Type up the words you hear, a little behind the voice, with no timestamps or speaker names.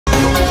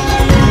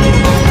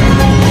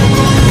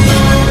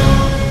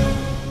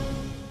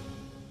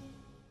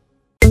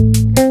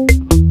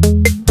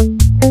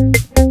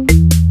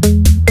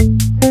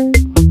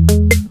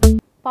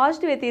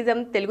Positive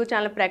atheism Telugu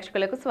channel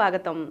ప్రేక్షకులకు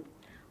స్వాగతం.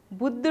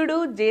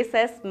 బుద్ధుడు,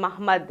 జీసస్,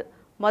 మహమ్మద్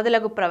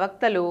మొదలగు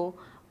ప్రవక్తలు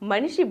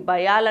మనిషి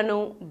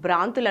భయాలను,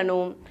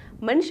 భ్రాంతులను,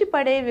 మనిషి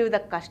పడే వివిధ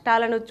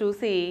కష్టాలను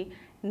చూసి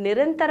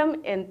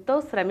నిరంతరం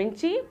ఎంతో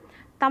శ్రమించి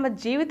తమ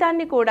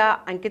జీవితాన్ని కూడా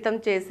అంకితం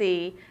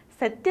చేసి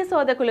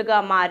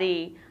సత్యశోధకులుగా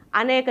మారి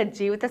అనేక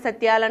జీవిత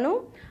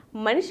సత్యాలను,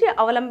 మనిషి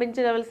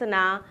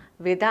అవలంబించవలసిన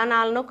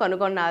విధానాలను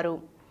కనుగొన్నారు.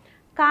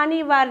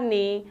 కానీ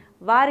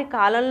వారి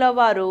కాలంలో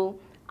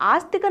వారు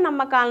ఆస్తిక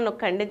నమ్మకాలను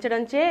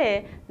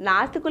ఖండించడంచే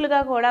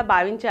నాస్తికులుగా కూడా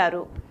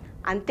భావించారు.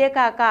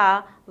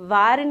 అంతేకాక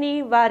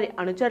వారిని, వారి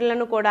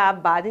అనుచరులను కూడా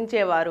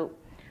బాధించేవారు.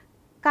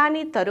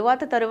 కానీ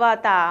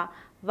తరువాత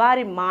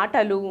వారి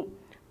మాటలు,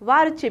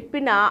 వారు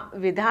చెప్పిన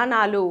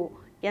విధానాలు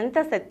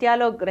ఎంత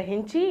సత్యాలో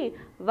గ్రహించి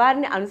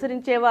వారిని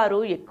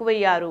అనుసరించేవారు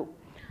ఎక్కువయ్యారు.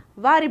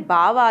 వారి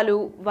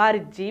భావాలు, వారి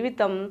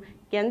జీవితం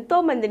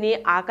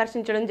ఎంతోమందిని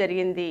ఆకర్షించడం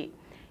జరిగింది.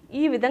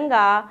 ఈ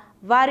విధంగా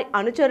వారి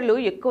అనుచరులు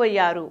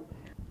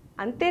ఎక్కువయ్యారు.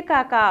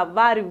 అంతేకాక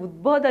వారి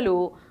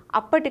ఉద్బోధలు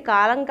అప్పటి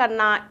కాలం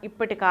కన్నా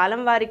ఇప్పటి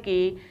కాలం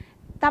వారికి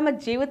తమ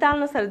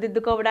జీవితాలను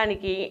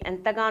సరిదిద్దుకోవడానికి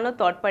ఎంతగానో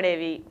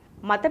తోడ్పడేవి.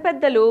 మత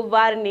పెద్దలు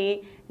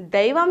వారిని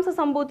దైవాంశ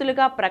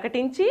సంభూతులుగా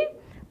ప్రకటించి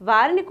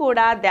వారిని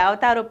కూడా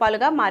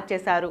దేవతారూపాలుగా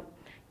మార్చేశారు.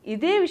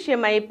 ఇదే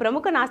విషయమై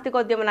ప్రముఖ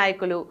నాస్తికోద్యమ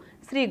నాయకులు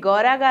శ్రీ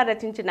గోరా గారు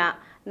రచించిన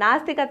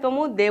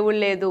నాస్తికత్వము దేవుడు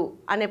లేదు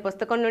అనే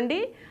పుస్తకం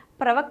నుండి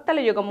ప్రవక్తల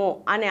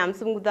యుగము అనే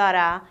అంశం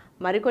ద్వారా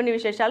మరికొన్ని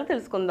విశేషాలు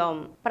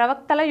తెలుసుకుందాం.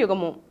 ప్రవక్తల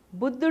యుగము.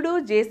 బుద్ధుడు,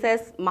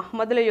 జీసస్,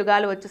 మహమ్మదుల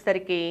యుగాలు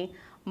వచ్చేసరికి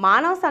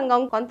మానవ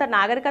సంఘం కొంత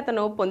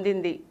నాగరికతను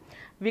పొందింది.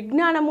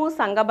 విజ్ఞానము,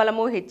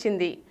 సంఘబలము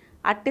హెచ్చింది.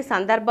 అట్టి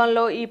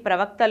సందర్భంలో ఈ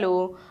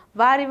ప్రవక్తలు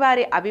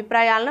వారి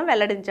అభిప్రాయాలను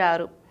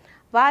వెల్లడించారు.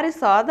 వారి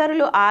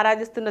సోదరులు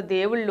ఆరాధిస్తున్న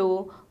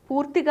దేవుళ్ళు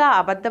పూర్తిగా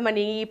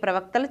అబద్ధమని ఈ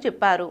ప్రవక్తలు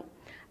చెప్పారు.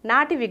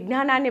 నాటి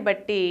విజ్ఞానాన్ని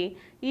బట్టి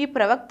ఈ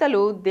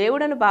ప్రవక్తలు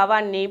దేవుడను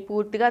భావాన్ని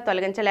పూర్తిగా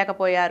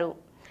తొలగించలేకపోయారు.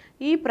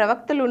 ఈ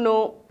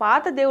ప్రవక్తలను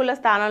పాత దేవుళ్ళ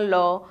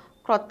స్థానంలో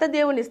క్రొత్త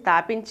దేవుని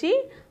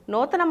స్థాపించి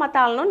నూతన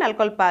మతాలను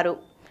నెలకొల్పారు.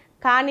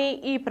 కానీ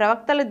ఈ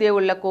ప్రవక్తల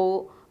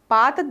దేవుళ్లకు,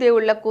 పాత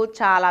దేవుళ్లకు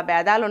చాలా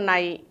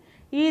భేదాలున్నాయి.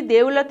 ఈ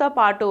దేవుళ్లతో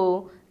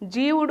పాటు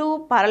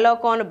జీవుడు,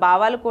 పరలోకం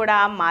భావాలు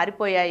కూడా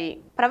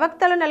మారిపోయాయి.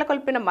 ప్రవక్తలు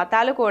నెలకొల్పిన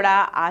మతాలు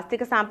కూడా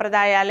ఆస్తిక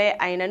సాంప్రదాయాలే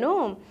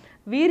అయినను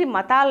వీరి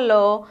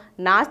మతాల్లో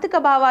నాస్తిక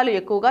భావాలు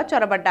ఎక్కువగా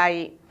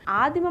చొరబడ్డాయి.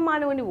 ఆదిమ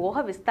మానవుని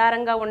ఊహ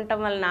విస్తారంగా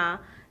ఉండటం వలన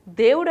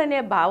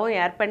దేవుడనే భావం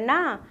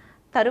ఏర్పడినా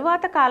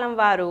తరువాత కాలం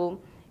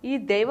వారు ఈ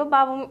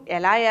దైవభావం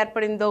ఎలా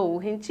ఏర్పడిందో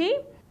ఊహించి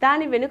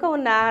దాని వెనుక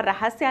ఉన్న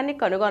రహస్యాన్ని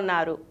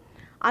కనుగొన్నారు.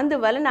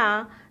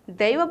 అందువలన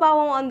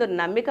దైవభావం అందు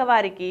నమ్మిక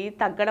వారికి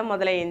తగ్గడం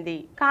మొదలైంది.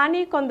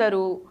 కానీ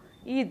కొందరు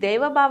ఈ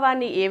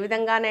దైవభావాన్ని ఏ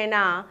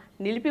విధంగానైనా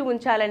నిలిపి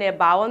ఉంచాలనే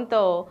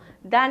భావంతో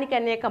దానికి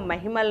అనేక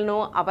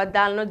మహిమలను,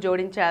 అబద్ధాలను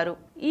జోడించారు.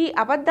 ఈ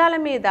అబద్ధాల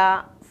మీద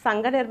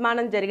సంఘ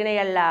నిర్మాణం జరిగిన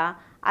యెడల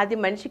అది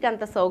మనిషికి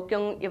అంత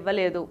సౌఖ్యం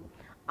ఇవ్వలేదు.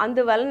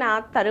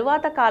 అందువలన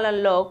తరువాత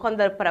కాలంలో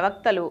కొందరు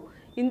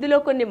ప్రవక్తలు ఇందులో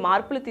కొన్ని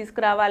మార్పులు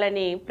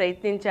తీసుకురావాలని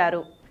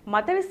ప్రయత్నించారు.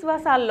 మత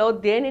విశ్వాసాల్లో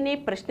దేనిని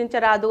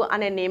ప్రశ్నించరాదు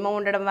అనే నియమం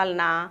ఉండడం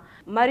వలన,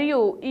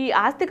 మరియు ఈ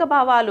ఆస్తిక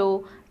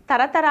భావాలు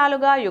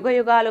తరతరాలుగా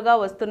యుగయుగాలుగా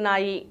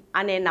వస్తున్నాయి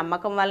అనే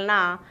నమ్మకం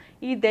వలన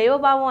ఈ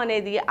దైవభావం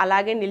అనేది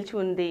అలాగే నిలిచి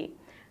ఉంది.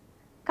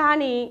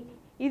 కానీ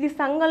ఇది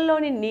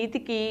సంఘంలోని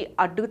నీతికి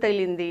అడ్డుకు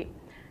తగిలింది.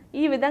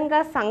 ఈ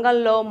విధంగా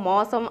సంఘంలో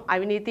మోసం,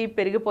 అవినీతి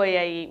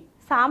పెరిగిపోయాయి.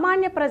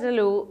 సామాన్య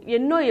ప్రజలు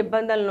ఎన్నో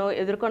ఇబ్బందులను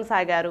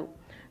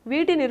ఎదుర్కొనసాగారు.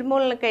 వీటి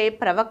నిర్మూలనకై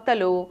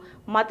ప్రవక్తలు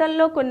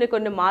మతంలో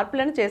కొన్ని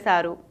మార్పులను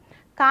చేశారు.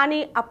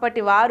 కానీ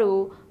అప్పటి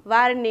వారు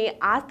వారిని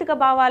ఆస్తిక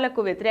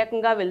భావాలకు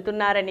వ్యతిరేకంగా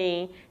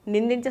వెళ్తున్నారని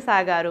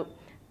నిందించసాగారు.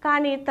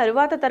 కానీ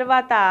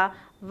తరువాత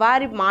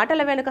వారి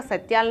మాటల వెనుక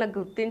సత్యాలను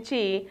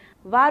గుర్తించి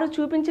వారు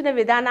చూపించిన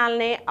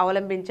విధానాలనే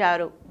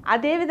అవలంబించారు.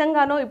 అదే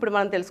విధంగానూ ఇప్పుడు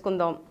మనం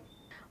తెలుసుకుందాం.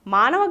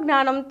 మానవ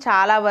జ్ఞానం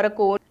చాలా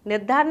వరకు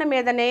నిర్ధారణ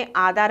మీదనే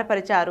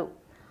ఆధారపరిచారు.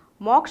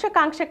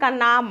 మోక్షకాంక్ష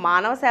కన్నా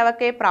మానవ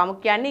సేవకే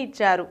ప్రాముఖ్యాన్ని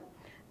ఇచ్చారు.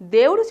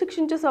 దేవుడు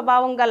శిక్షించు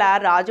స్వభావం గల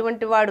రాజు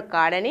వంటివాడు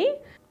కాడని,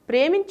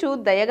 ప్రేమించు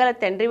దయగల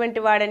తండ్రి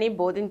వంటివాడని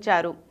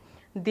బోధించారు.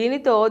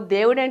 దీనితో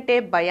దేవుడంటే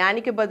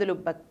భయానికి బదులు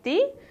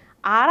భక్తి,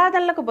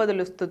 ఆరాధనలకు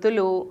బదులు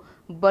స్తుతులు,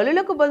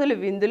 బలులకు బదులు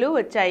విందులు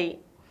వచ్చాయి.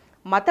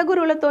 మత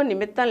గురువులతో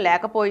నిమిత్తం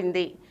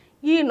లేకపోయింది.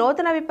 ఈ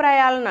నూతన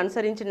అభిప్రాయాలను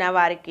అనుసరించిన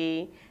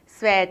వారికి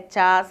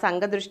స్వేచ్ఛ,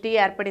 సంఘదృష్టి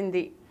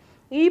ఏర్పడింది.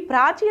 ఈ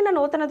ప్రాచీన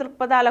నూతన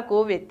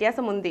దృక్పథాలకు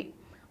వ్యత్యాసం ఉంది.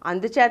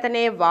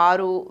 అందుచేతనే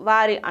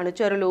వారి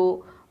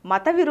అనుచరులు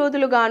మత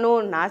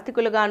విరోధులుగాను,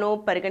 నాస్తికులుగాను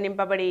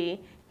పరిగణింపబడి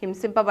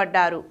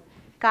హింసింపబడ్డారు.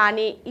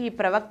 కానీ ఈ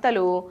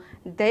ప్రవక్తలు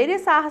ధైర్య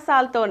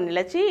సాహసాలతో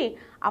నిలిచి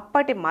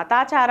అప్పటి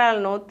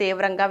మతాచారాలను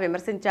తీవ్రంగా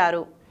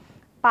విమర్శించారు.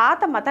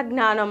 పాత మత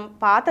జ్ఞానం,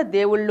 పాత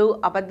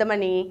దేవుళ్ళు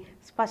అబద్ధమని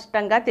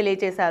స్పష్టంగా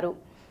తెలియచేశారు.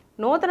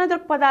 నూతన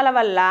దృక్పథాల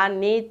వల్ల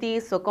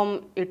నీతి, సుఖం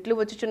ఎట్లు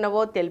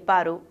వచ్చుచున్నవో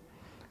తెలిపారు.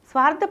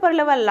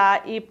 స్వార్థపరుల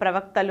వల్ల ఈ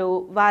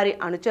ప్రవక్తలు, వారి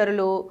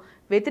అనుచరులు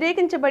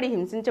వ్యతిరేకించబడి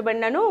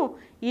హింసించబడినను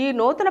ఈ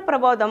నూతన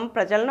ప్రబోధం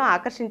ప్రజలను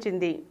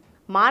ఆకర్షించింది.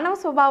 మానవ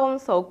స్వభావం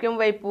సౌఖ్యం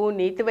వైపు,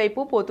 నీతి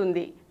వైపు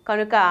పోతుంది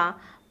కనుక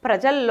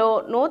ప్రజల్లో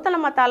నూతన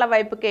మతాల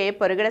వైపుకే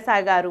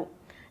పొరుగెడసాగారు.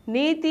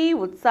 నీతి,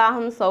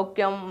 ఉత్సాహం,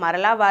 సౌఖ్యం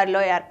మరలా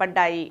వారిలో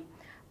ఏర్పడ్డాయి.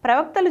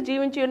 ప్రవక్తలు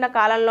జీవించి ఉన్న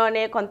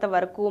కాలంలోనే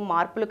కొంతవరకు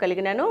మార్పులు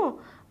కలిగినను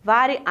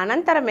వారి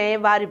అనంతరమే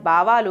వారి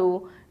భావాలు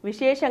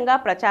విశేషంగా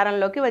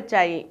ప్రచారంలోకి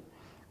వచ్చాయి.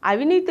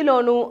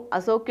 అవినీతిలోనూ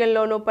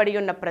అసౌఖ్యంలోనూ పడి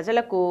ఉన్న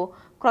ప్రజలకు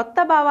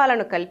క్రొత్త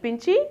భావాలను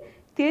కల్పించి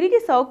తిరిగి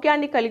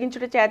సౌఖ్యాన్ని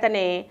కలిగించుట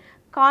చేతనే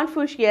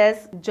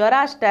కాన్ఫ్యూషియస్,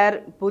 జొరాస్టర్,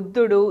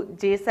 బుద్ధుడు,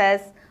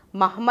 జీసస్,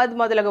 మహమ్మద్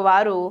మొదలగు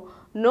వారు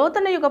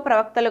నూతన యుగ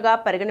ప్రవక్తలుగా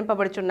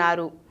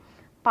పరిగణింపబడుచున్నారు.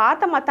 పాత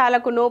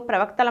మతాలకును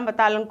ప్రవక్తల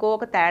మతాలకు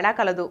ఒక తేడా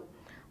కలదు.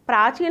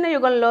 ప్రాచీన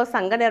యుగంలో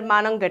సంఘ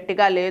నిర్మాణం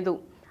గట్టిగా లేదు.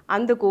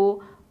 అందుకు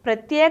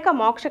ప్రత్యేక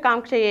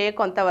మోక్షకాంక్షయే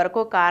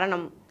కొంతవరకు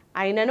కారణం.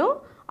 అయినను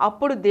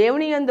అప్పుడు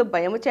దేవుని యందు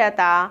భయము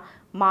చేత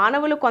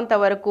మానవులు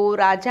కొంతవరకు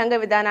రాజ్యాంగ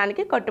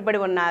విధానానికి కట్టుబడి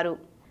ఉన్నారు.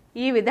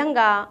 ఈ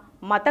విధంగా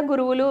మత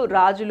గురువులు,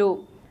 రాజులు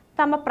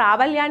తమ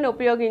ప్రాబల్యాన్ని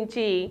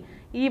ఉపయోగించి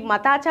ఈ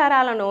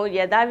మతాచారాలను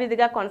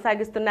యథావిధిగా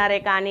కొనసాగిస్తున్నారే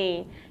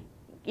కానీ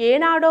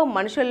ఏనాడో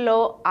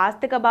మనుషుల్లో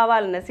ఆస్తిక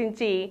భావాలు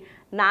నశించి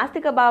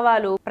నాస్తిక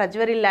భావాలు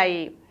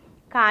ప్రజ్వరిల్లాయి.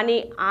 కానీ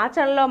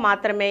ఆచరణలో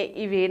మాత్రమే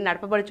ఇవి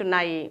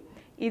నడపబడుచున్నాయి.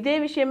 ఇదే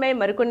విషయమై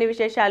మరికొన్ని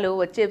విశేషాలు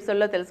వచ్చే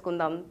ఎపిసోడ్లో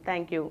తెలుసుకుందాం.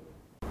 Thank you.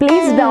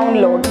 Please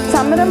download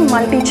Samaram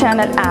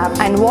multi-channel app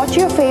and watch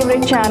your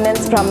favorite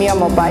channels from your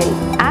mobile.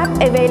 App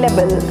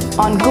available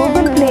on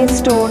Google Play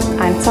Store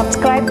and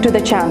subscribe to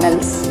the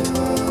channels.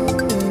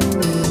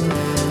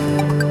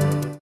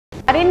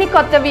 మరిన్ని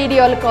కొత్త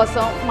వీడియోల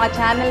కోసం మా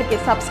ఛానల్కి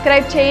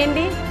సబ్స్క్రైబ్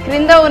చేయండి.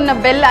 క్రింద ఉన్న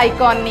బెల్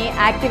ఐకాన్ని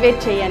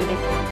యాక్టివేట్ చేయండి.